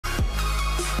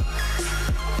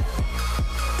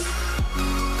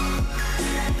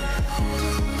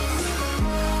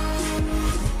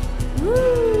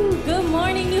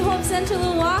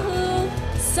Central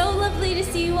Oahu. So lovely to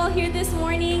see you all here this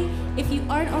morning. If you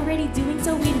aren't already doing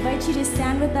so, we invite you to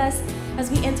stand with us as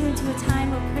we enter into a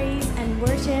time of praise and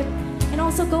worship. And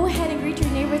also go ahead and greet your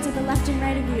neighbor to the left and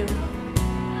right of you.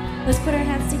 Let's put our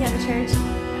hands together, church.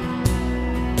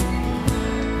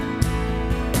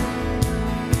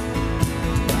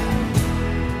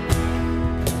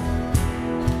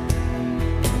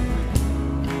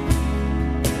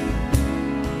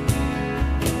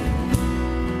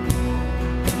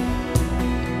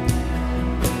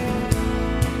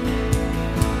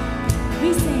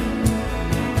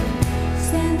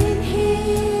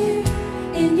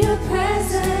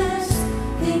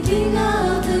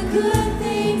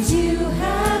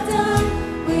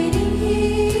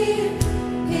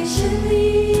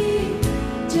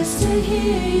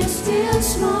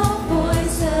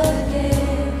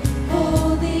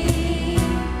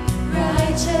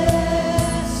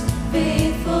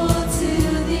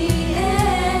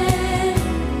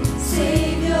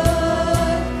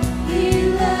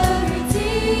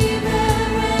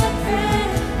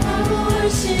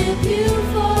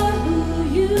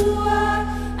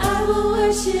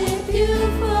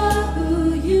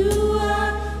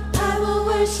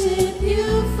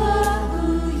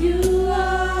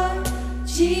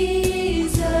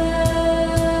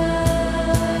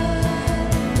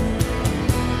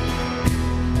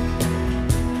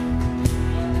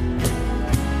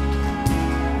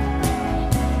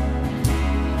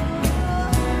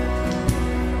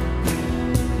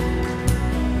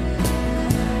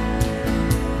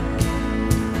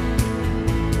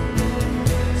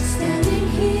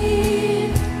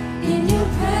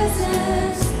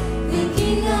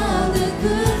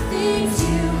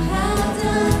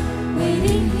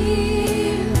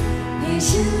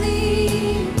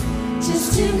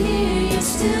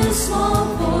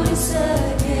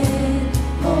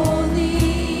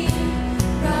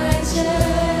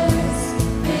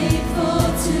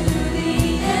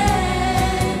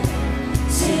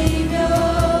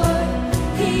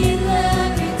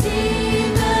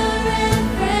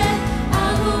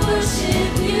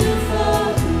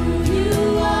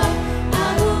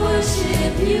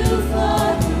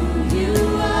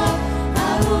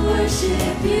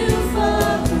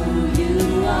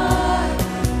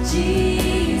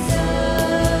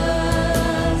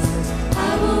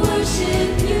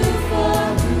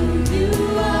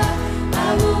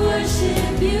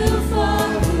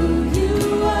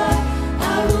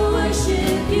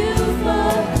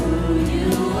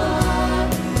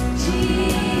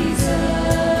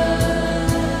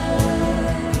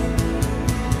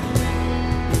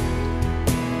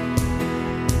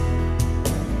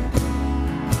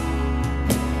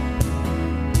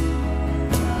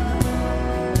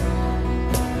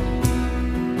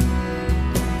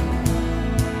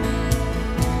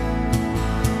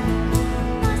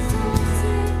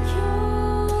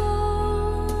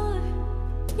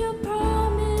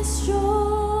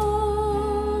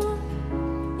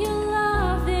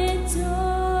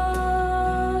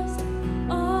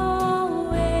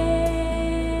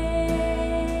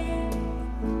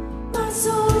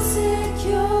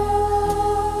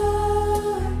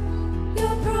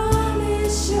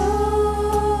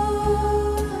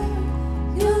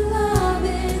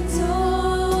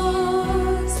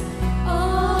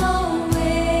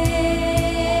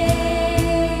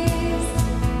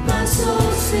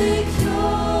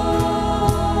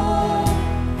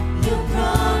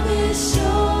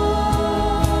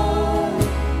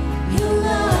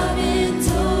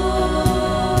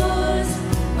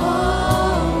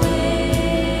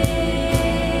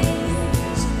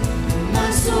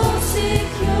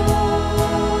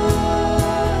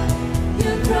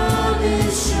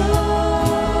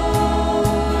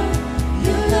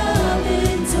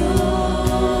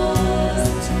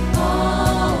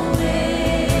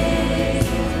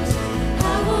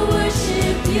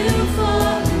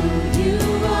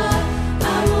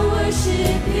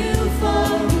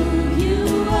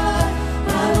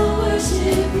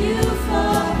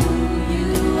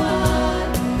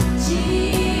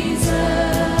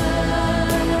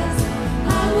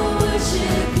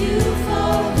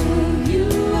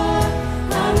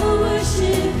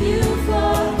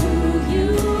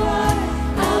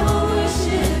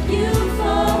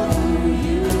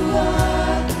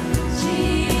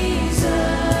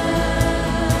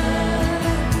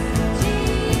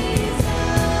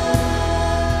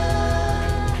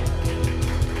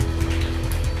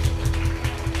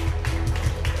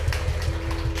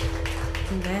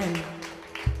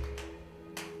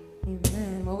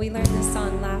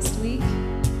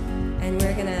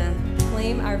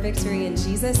 Our victory in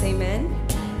Jesus, amen.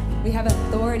 We have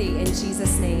authority in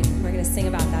Jesus' name. We're going to sing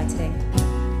about that today.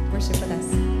 Worship with us.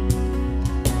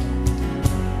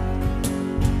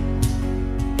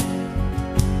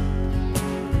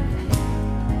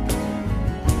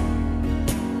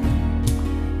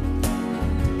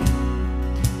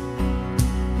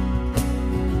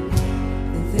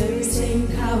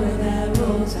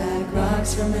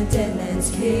 From a dead man's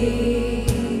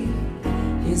cave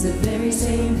is the very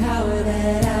same power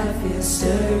that I feel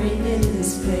stirring in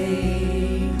this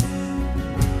place.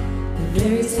 The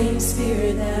very same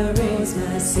spirit that raised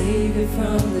my Savior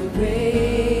from the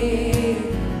grave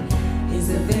is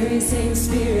the very same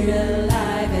spirit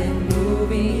alive and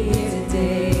moving here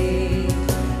today.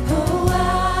 Oh,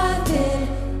 I've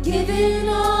been given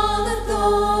all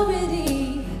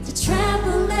authority to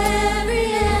trample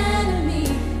every enemy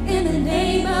in the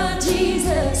name of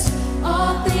Jesus.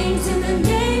 All things in the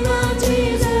name of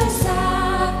Jesus.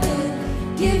 I've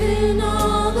been given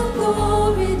all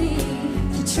authority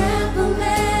to trample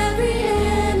every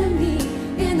enemy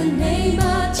in the name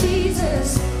of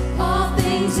Jesus. All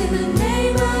things in the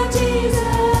name of Jesus.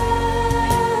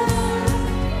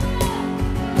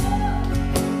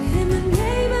 In the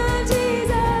name of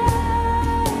Jesus.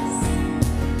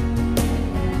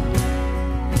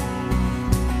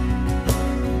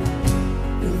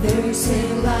 The very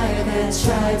same liar that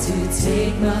tried to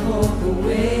take my hope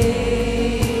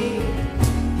away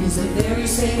is the very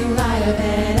same liar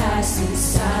that I see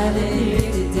silent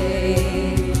here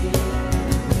today.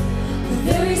 The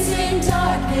very same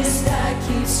darkness that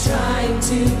keeps trying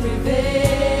to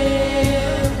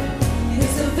prevail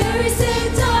is the very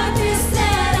same darkness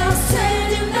that I'm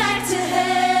sending back to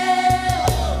hell.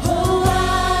 Oh,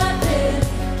 I've been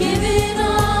given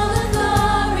all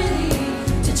authority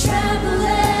to trample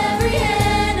every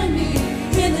enemy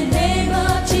in the name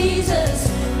of Jesus.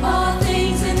 All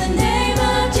things in the name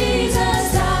of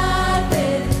Jesus. I've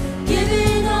been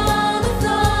given all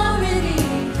authority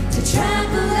to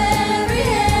trample every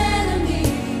enemy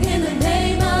in the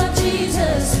name of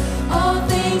Jesus. All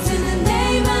things in the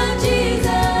name of Jesus.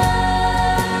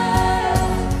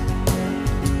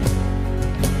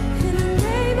 In the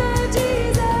name of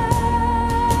Jesus.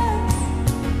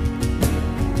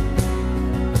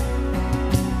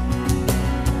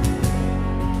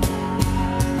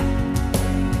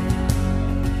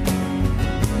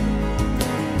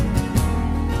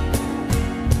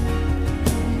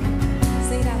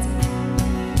 Sing it out to me.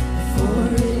 For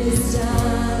it is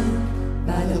done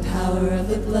by the power of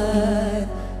the blood.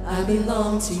 I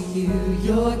belong to you,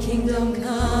 your kingdom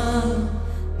come.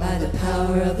 By the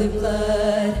power of the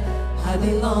blood, I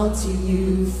belong to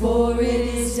you. For it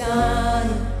is done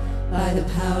by the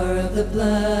power of the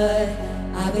blood.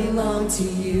 I belong to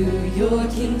you, your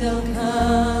kingdom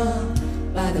come.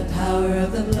 By the power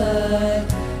of the blood,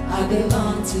 I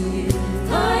belong to you.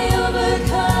 I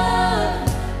overcome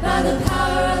by the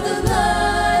power of the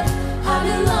blood. I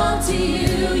belong to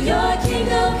you, your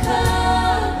kingdom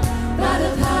come. By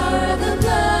the power of the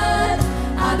blood,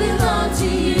 I belong to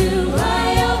you. I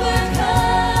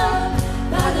overcome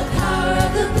by the power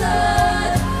of the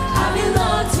blood. I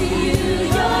belong to you,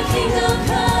 your kingdom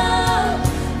come.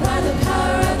 By the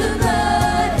power of the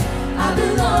blood, I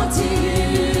belong to you.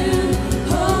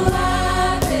 Oh,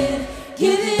 I've been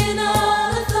given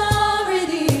all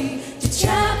authority to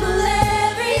trample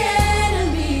every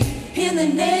enemy in the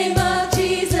name of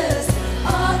Jesus.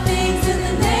 All things in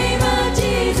the name of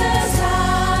Jesus.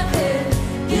 I've been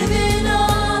given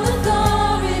all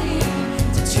authority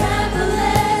to trample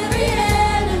every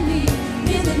enemy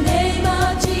in the name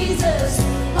of Jesus.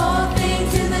 All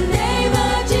things in the name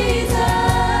of Jesus.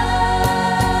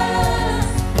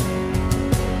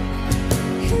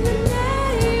 In the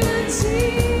name of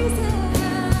Jesus.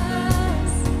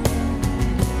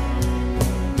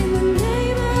 In the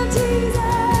name of Jesus.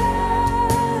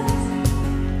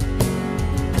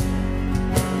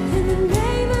 In the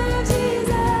name of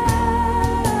Jesus.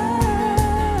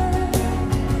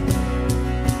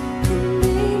 In the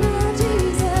name of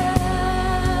Jesus.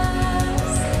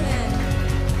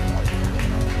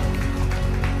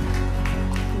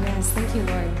 Amen. Yes, thank you,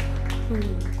 Lord.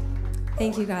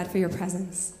 Thank you, God, for your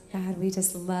presence. God, we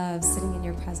just love sitting in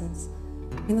your presence.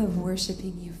 We love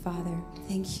worshiping you, Father.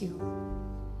 Thank you.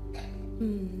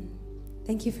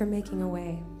 Thank you for making a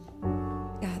way,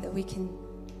 God, that we can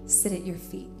sit at your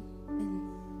feet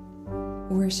and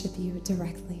worship you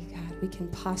directly, God. We can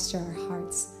posture our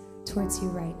hearts towards you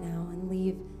right now and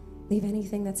leave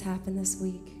anything that's happened this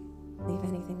week, leave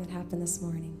anything that happened this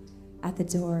morning at the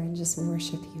door and just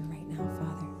worship you right now,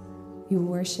 Father. You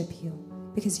worship you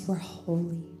because you are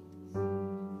holy.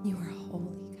 You are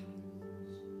holy, God.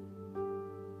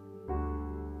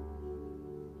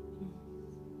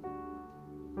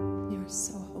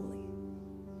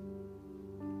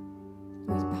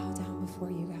 We bow down before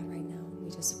you, God, right now, and we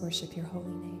just worship your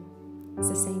holy name. It's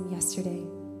the same yesterday,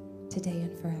 today,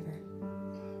 and forever.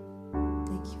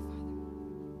 Thank you, Father.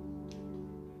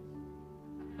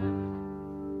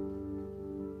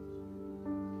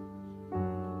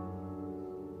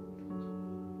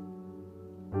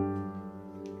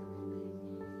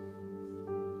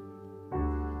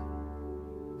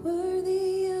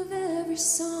 Worthy of every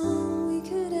song we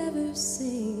could ever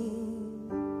sing,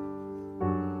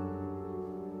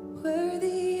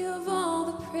 worthy of all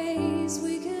the praise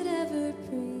we could ever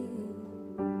bring,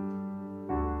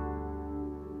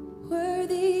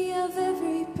 worthy of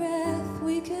every breath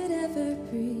we could ever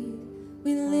breathe.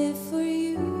 We live for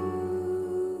you,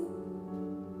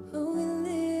 oh, we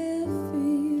live for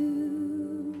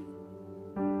you.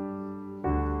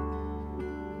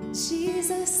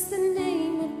 Jesus, the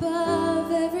name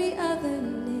above every other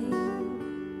name.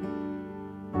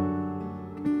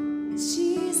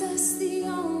 Jesus, the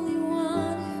only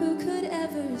one who could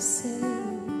ever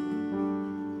save.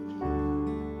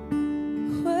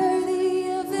 Worthy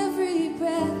of every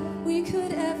breath we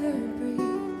could ever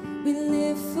breathe. We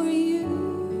live for you.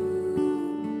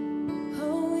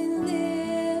 Oh, we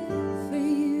live for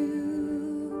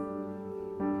you.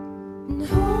 And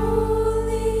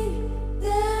holy,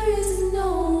 there is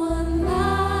no one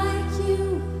like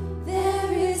you.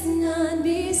 There is none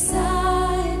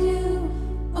beside you.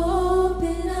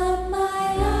 Open up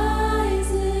my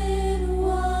eyes in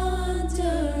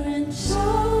wonder and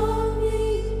show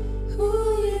me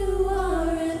who you are,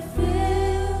 and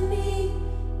fill me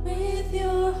with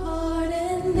your heart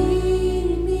and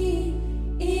lead me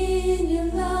in your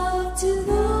love to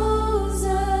those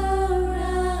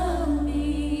around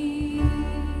me.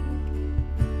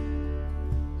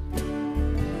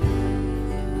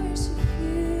 We worship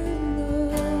you,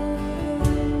 Lord.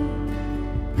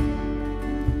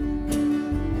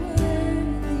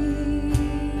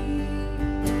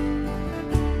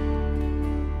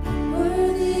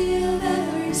 Worthy of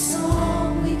every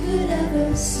song we could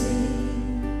ever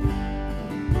sing,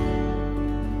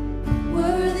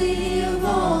 worthy of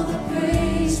all the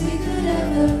praise we could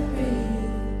ever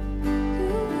bring.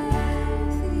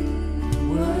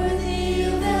 Worthy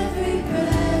of every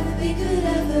breath we could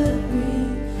ever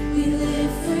breathe. We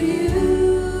live for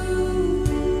you.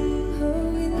 Oh,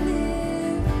 we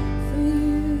live for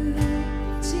you.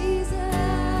 Jesus,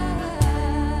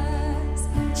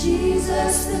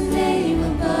 Jesus, the name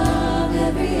above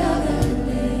every other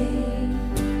name.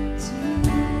 Jesus,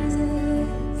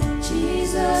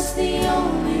 Jesus, the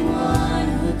only one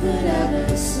who could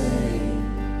ever save.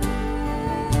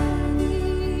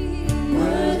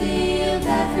 Worthy of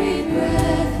every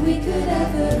breath we could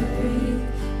ever breathe.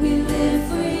 We live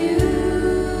for you.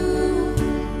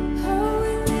 Oh,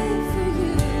 we live for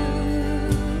you.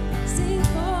 Sing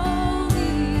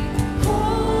holy,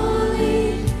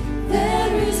 holy.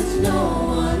 There is no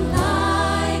one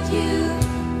like you.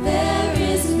 There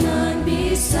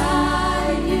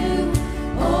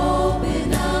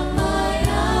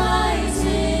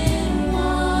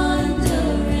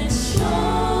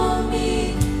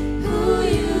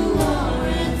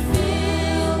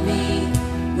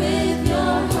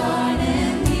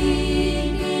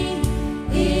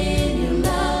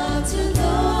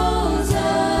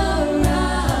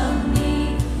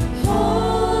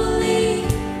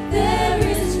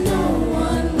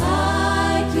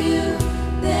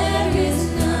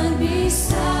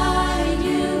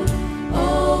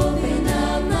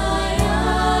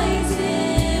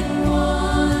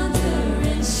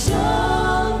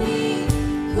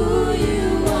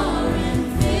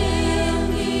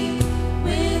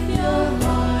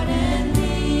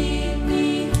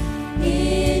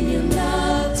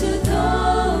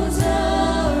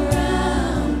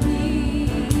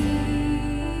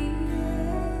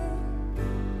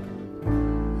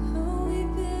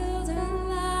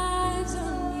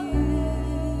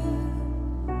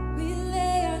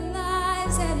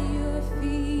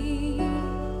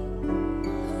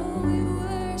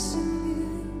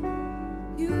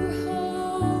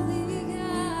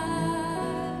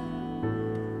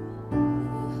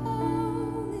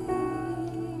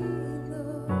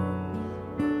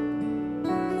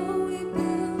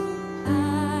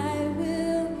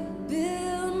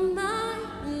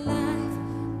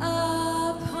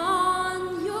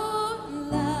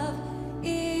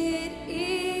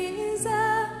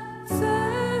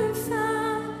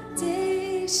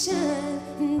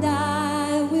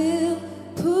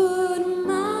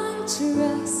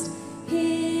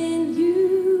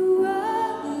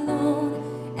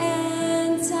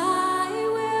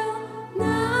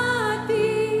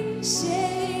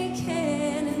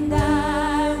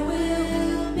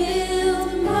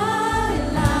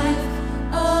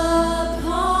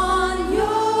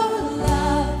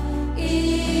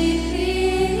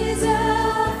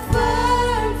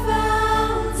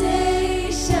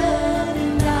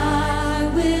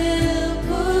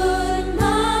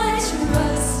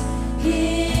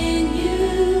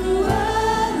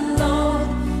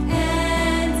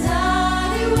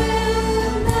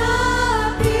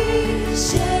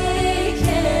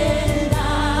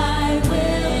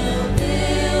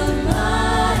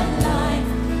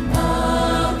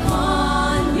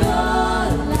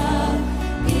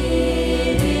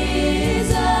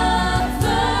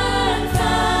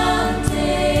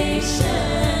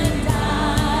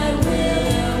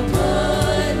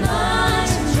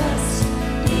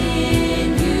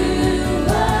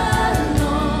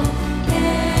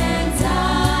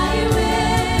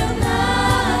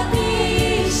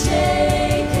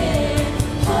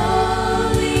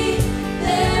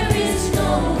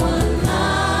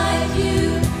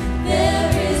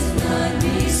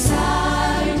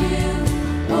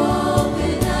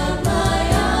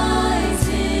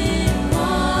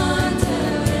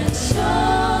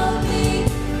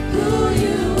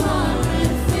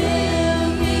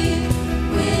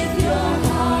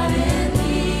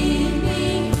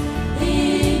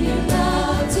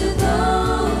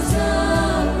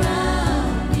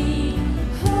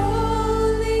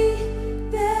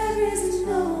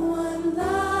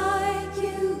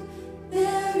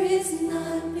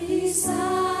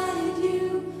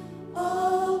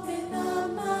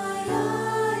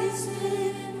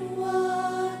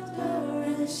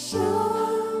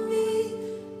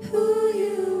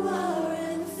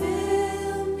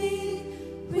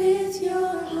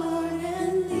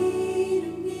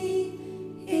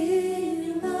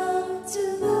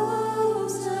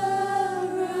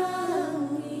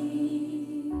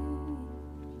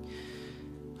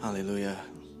Hallelujah.